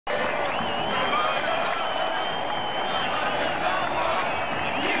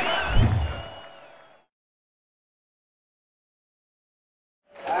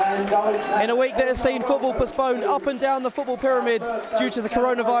In a week that has seen football postponed up and down the football pyramid due to the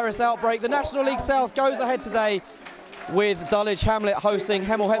coronavirus outbreak, the National League South goes ahead today with Dulwich Hamlet hosting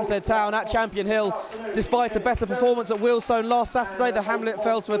Hemel Hempstead Town at Champion Hill. Despite a better performance at Wealdstone last Saturday, the Hamlet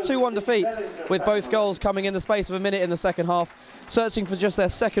fell to a 2-1 defeat, with both goals coming in the space of a minute in the second half. Searching for just their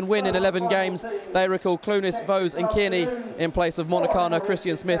second win in 11 games, they recall Clunis, Vose and Kearney in place of Montacana,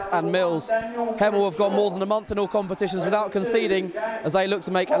 Christian Smith and Mills. Hemel have gone more than a month in all competitions without conceding as they look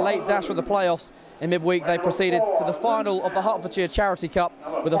to make a late dash for the playoffs. In midweek, they proceeded to the final of the Hertfordshire Charity Cup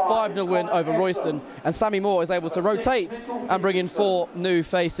with a 5-0 win over Royston, and Sammy Moore is able to rotate and bring in 4 new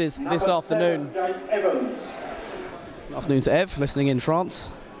faces this afternoon. Good afternoon to Ev, listening in France.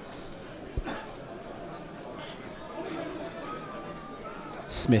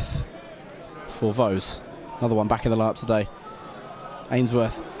 Smith for Vose. Another one back in the lineup today.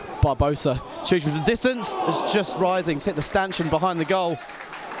 Ainsworth. Barbosa shooting from distance. It's just rising. It's hit the stanchion behind the goal.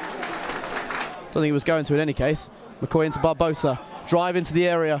 Don't think he was going to in any case. McCoy into Barbosa. Drive into the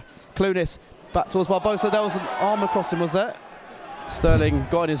area. Clunis back towards Barbosa. There was an arm across him, was there? Sterling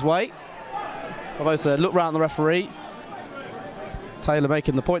got in his way. Barbosa looked round the referee. Taylor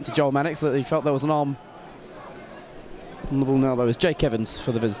making the point to Joel Mannix that he felt there was an arm on the ball now, though. It's Jake Evans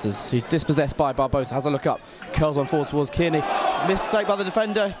for the visitors. He's dispossessed by Barbosa. Has a look up. Curls one forward towards Kearney. Mistake by the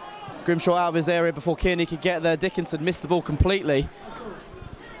defender. Grimshaw out of his area before Kearney could get there. Dickinson missed the ball completely.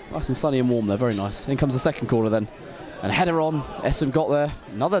 Nice and sunny and warm there. Very nice. In comes the second corner then. And header on. Essam got there.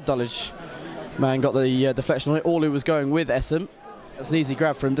 Another Dulwich man got the deflection on it. Ollie was going with Essam. That's an easy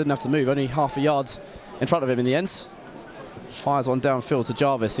grab for him. Didn't have to move. Only half a yard in front of him in the end. Fires one downfield to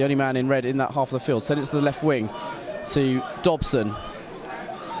Jarvis, the only man in red in that half of the field. Send it to the left wing to Dobson.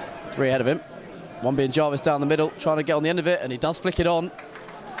 3 ahead of him. One being Jarvis down the middle, trying to get on the end of it, and he does flick it on.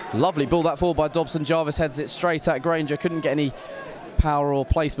 Lovely ball that forward by Dobson. Jarvis heads it straight at Granger. Couldn't get any power or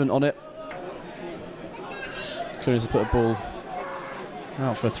placement on it. Clunis has put a ball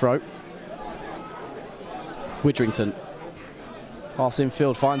out for a throw. Widrington. Pass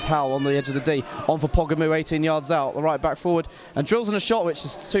infield, finds Howell on the edge of the D. On for Pogamu, 18 yards out, the right back forward, and drills in a shot which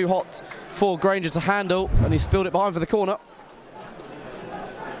is too hot for Granger to handle, and he spilled it behind for the corner.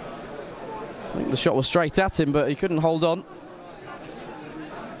 I think the shot was straight at him, but he couldn't hold on.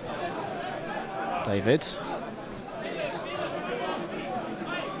 David.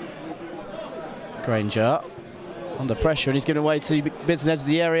 Granger under pressure, and he's given away to Bidson, edge of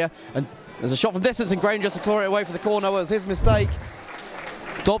the area, and there's a shot from distance, and Granger just to claw it away for the corner. It was his mistake.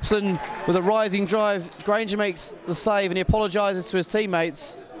 Dobson with a rising drive. Granger makes the save and he apologises to his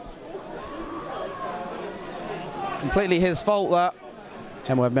teammates. Completely his fault, that.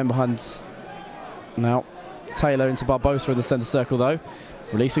 Hemel have men behind now. Taylor into Barbosa in the centre circle though.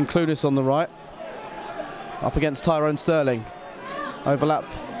 Releasing Clunis on the right. Up against Tyrone Sterling. Overlap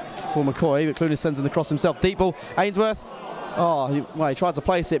for McCoy, but Clunis sends in the cross himself. Deep ball, Ainsworth. Oh, he tried to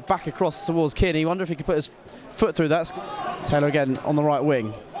place it back across towards Kearney. Wonder if he could put his foot through that. Taylor again on the right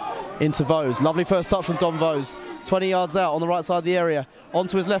wing. Into Vose. Lovely first touch from Don Vose. 20 yards out on the right side of the area.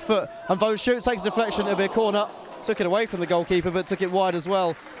 Onto his left foot. And Vose shoots, takes a deflection. It'll be a corner. Took it away from the goalkeeper, but took it wide as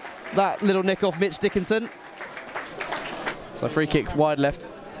well. That little nick off Mitch Dickinson. So free kick wide left.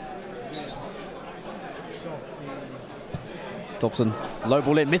 Dobson. Low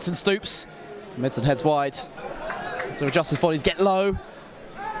ball in. Midson stoops. Midson heads wide. To adjust his body, get low.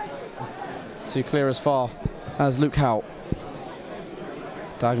 To clear as far as Luke Howe.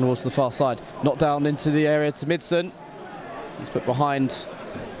 Diagonal to the far side. Knocked down into the area to Midson. It's put behind.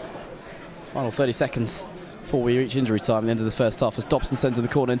 Final 30 seconds before we reach injury time at the end of the first half as Dobson sends in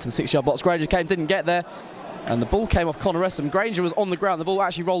the corner into the 6-yard box. Granger came, didn't get there. And the ball came off Connor Essam. Granger was on the ground. The ball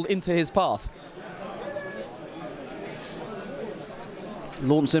actually rolled into his path.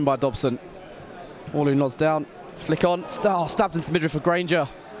 Launched in by Dobson. Ollie nods down. Flick on, stabbed into midriff for Granger.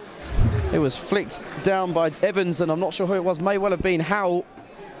 It was flicked down by Evans, and I'm not sure who it was. May well have been Howell.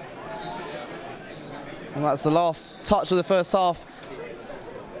 And that's the last touch of the first half.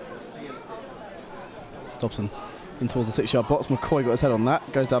 Dobson in towards the 6-yard box. McCoy got his head on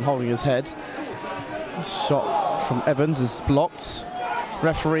that. Goes down holding his head. Shot from Evans is blocked.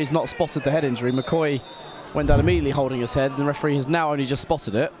 Referee's not spotted the head injury. McCoy went down immediately holding his head. The referee has now only just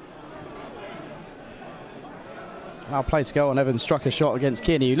spotted it. Now play to go on. Evans struck a shot against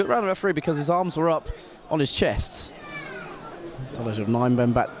Kearney. He looked around the referee because his arms were up on his chest. Dulwich of 9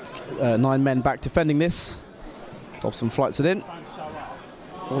 men back defending this. Dobson flights it in.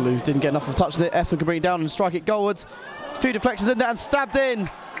 Ollie didn't get enough of a touch on it. Essam can bring it down and strike it goalwards. A few deflections in there and stabbed in.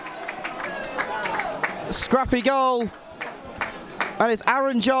 A scrappy goal. And it's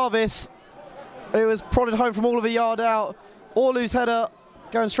Aaron Jarvis who was prodded home from all of a yard out. Orlu's header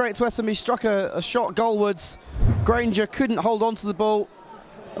going straight to Essom. He struck a shot goalwards. Granger couldn't hold on to the ball,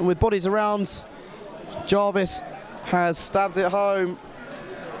 and with bodies around, Jarvis has stabbed it home.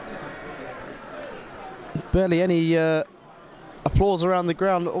 Barely any applause around the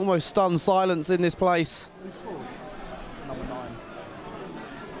ground, almost stunned silence in this place. Number 9.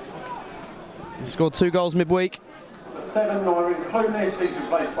 He scored 2 goals midweek. 7 Norwich, Cloney seems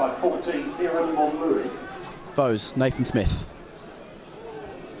replaced by 14 here in Montluri. Bose, Nathan Smith.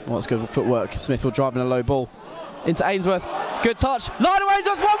 Oh, that's good footwork. Smith will drive in a low ball into Ainsworth. Good touch. Lionel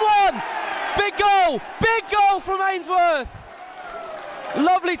Ainsworth, 1-1. Big goal from Ainsworth.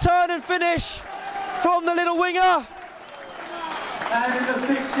 Lovely turn and finish from the little winger. And in the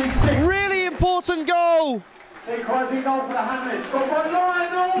 66th. Really important goal. Equalising goal for the Hamlets. Scored by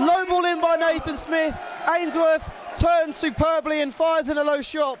Lionel. Low ball in by Nathan Smith. Ainsworth turns superbly and fires in a low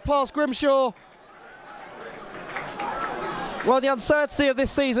shot past Grimshaw. Well, the uncertainty of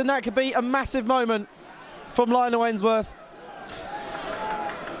this season, that could be a massive moment from Lionel Ainsworth.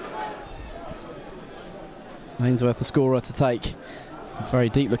 Ainsworth, the scorer to take. A very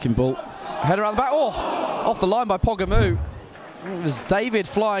deep-looking ball. Header around the back. Oh, off the line by Pogamu. It was David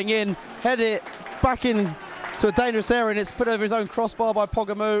flying in, head it back in to a dangerous area, and it's put over his own crossbar by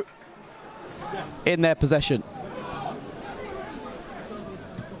Pogamu in their possession.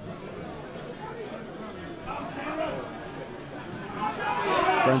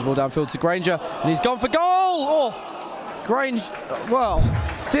 Granger ball downfield to Granger, and he's gone for goal! Oh, Granger, well,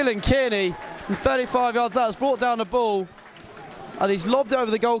 Dylan Kearney from 35 yards out has brought down the ball, and he's lobbed it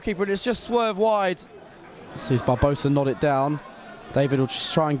over the goalkeeper, and it's just swerved wide. Sees Barbosa nod it down. David will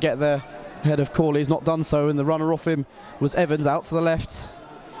just try and get there ahead of Corley. He's not done so, and the runner off him was Evans out to the left.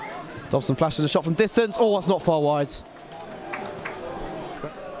 Dobson flashes a shot from distance. Oh, that's not far wide.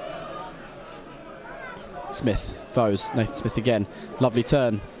 Smith, Vose, Nathan Smith again. Lovely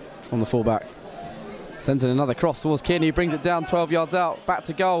turn from the fullback. Sends in another cross towards Kearney, who brings it down 12 yards out. Back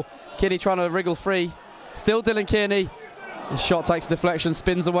to goal. Kearney trying to wriggle free. Still Dylan Kearney. His shot takes a deflection,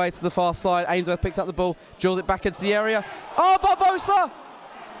 spins away to the far side. Ainsworth picks up the ball, drills it back into the area. Oh, Barbosa!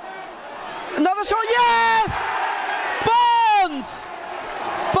 Another shot, yes! Barnes!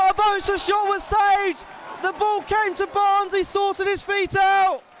 Barbosa's shot was saved. The ball came to Barnes, he sorted his feet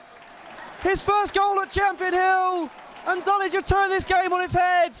out. His first goal at Champion Hill, and Dulwich have turned this game on its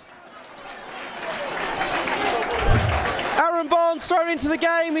head. Aaron Barnes thrown into the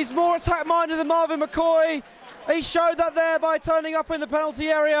game. He's more attack-minded than Marvin McCoy. He showed that there by turning up in the penalty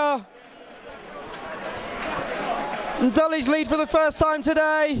area. And Dulwich lead for the first time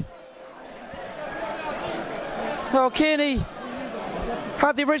today. Well, Kearney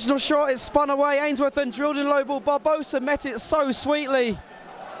had the original shot, it spun away. Ainsworth then drilled in low ball. Barbosa met it so sweetly.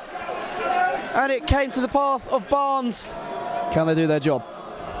 And it came to the path of Barnes. Can they do their job?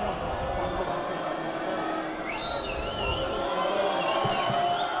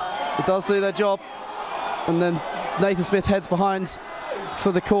 It does do their job. And then Nathan Smith heads behind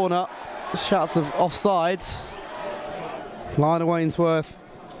for the corner. Shouts of offside. Lionel Ainsworth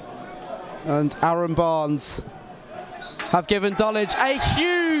and Aaron Barnes have given Dulwich a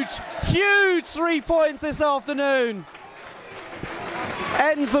huge 3 points this afternoon.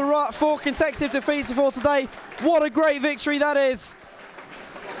 Ends the rut, 4 consecutive defeats for today. What a great victory that is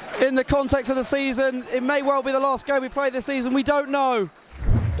in the context of the season. It may well be the last game we play this season, we don't know.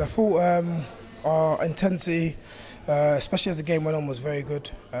 I thought our intensity, especially as the game went on, was very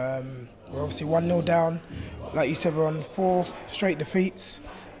good. We're obviously 1-0 down. Like you said, we're on 4 straight defeats.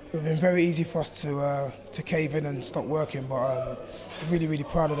 It would have been very easy for us to cave in and stop working, but really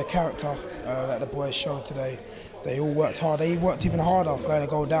proud of the character that the boys showed today. They all worked hard. They worked even harder going to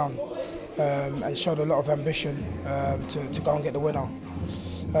go down and showed a lot of ambition to go and get the winner.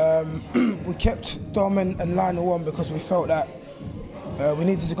 We kept Dom and Lionel on because we felt that we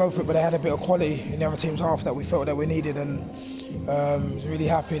needed to go for it, but they had a bit of quality in the other team's half that we felt that we needed, and I was really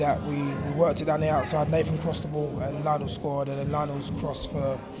happy that we worked it down the outside. Nathan crossed the ball and Lionel scored, and then Lionel's cross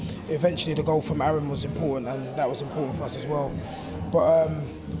for eventually the goal from Aaron was important, and that was important for us as well. But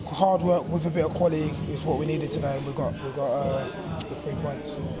hard work with a bit of quality is what we needed today, and we got the 3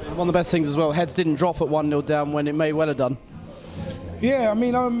 points. One of the best things as well, heads didn't drop at 1-0 down when it may well have done. Yeah, I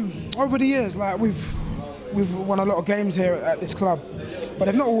mean, over the years, like we've won a lot of games here at this club, but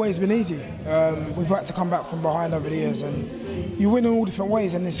they've not always been easy. We've had to come back from behind over the years, and you win in all different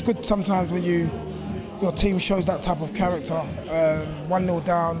ways, and it's good sometimes when your team shows that type of character. 1-0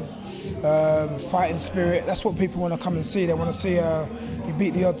 down, fighting spirit, that's what people want to come and see. They want to see you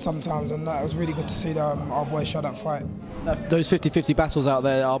beat the odds sometimes, and that was really good to see our boys show that fight. Those 50-50 battles out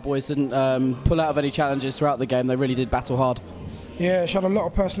there, our boys didn't pull out of any challenges throughout the game. They really did battle hard. Yeah, she had a lot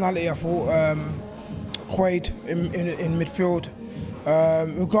of personality, I thought. CRED in midfield.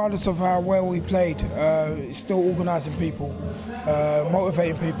 Regardless of how well we played, it's still organising people,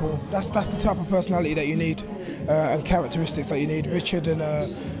 motivating people. That's the type of personality that you need and characteristics that you need. Richard and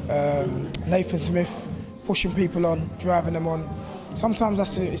Nathan Smith, pushing people on, driving them on. Sometimes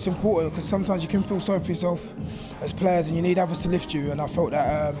it's important because sometimes you can feel sorry for yourself as players and you need others to lift you, and I felt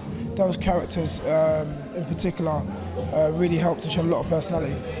that those characters in particular really helped and showed a lot of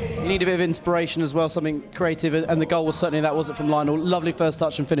personality. You need a bit of inspiration as well, something creative, and the goal was certainly that, wasn't it, from Lionel? Lovely first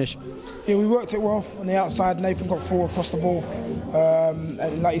touch and finish. Yeah, we worked it well on the outside. Nathan got forward across the ball,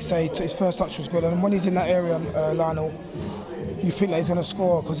 and like you say, his first touch was good. And when he's in that area, Lionel, you think that he's going to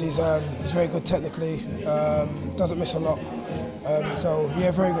score because he's very good technically, doesn't miss a lot. So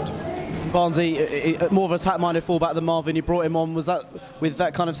yeah, very good. Barnsley, more of an attack-minded fullback than Marvin. You brought him on. Was that with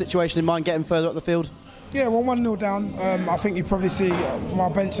that kind of situation in mind, getting further up the field? Yeah, we're 1-0 down. I think you probably see from our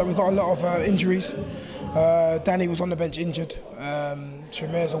bench that we've got a lot of injuries. Danny was on the bench injured.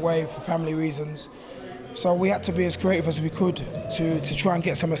 Tremere's away for family reasons. So we had to be as creative as we could to try and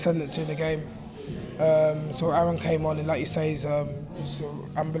get some ascendancy in the game. So Aaron came on, and like you say, he's an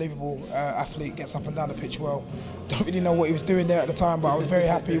unbelievable athlete, gets up and down the pitch well. Don't really know what he was doing there at the time, but I was very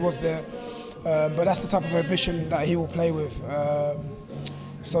happy he was there. But that's the type of ambition that he will play with.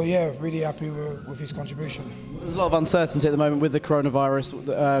 So yeah, really happy with his contribution. There's a lot of uncertainty at the moment with the coronavirus.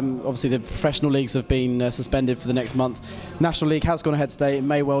 Obviously the professional leagues have been suspended for the next month. National League has gone ahead today, it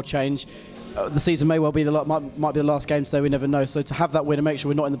may well change. The season may well be might be the last game today, we never know. So to have that win and make sure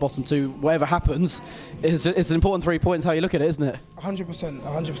we're not in the bottom two, whatever happens, it's an important 3 points how you look at it, isn't it? 100%,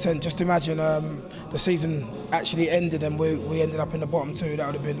 100%. Just imagine the season actually ended and we ended up in the bottom two. That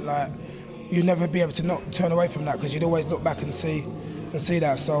would have been like, you'd never be able to not turn away from that because you'd always look back and see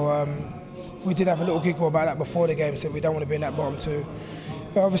that. So we did have a little giggle about that before the game, said we don't want to be in that bottom two.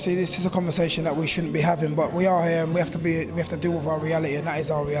 But obviously this is a conversation that we shouldn't be having, but we are here and we have to deal with our reality, and that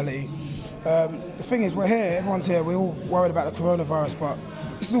is our reality. The thing is, we're here, everyone's here, we're all worried about the coronavirus, but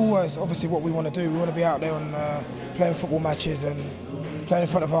this is always obviously what we want to do. We want to be out there and playing football matches and playing in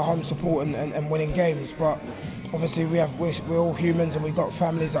front of our home support and winning games, but obviously we're all humans and we've got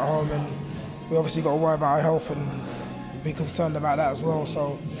families at home, and we obviously got to worry about our health and be concerned about that as well.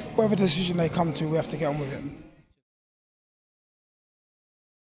 So whatever decision they come to, we have to get on with it.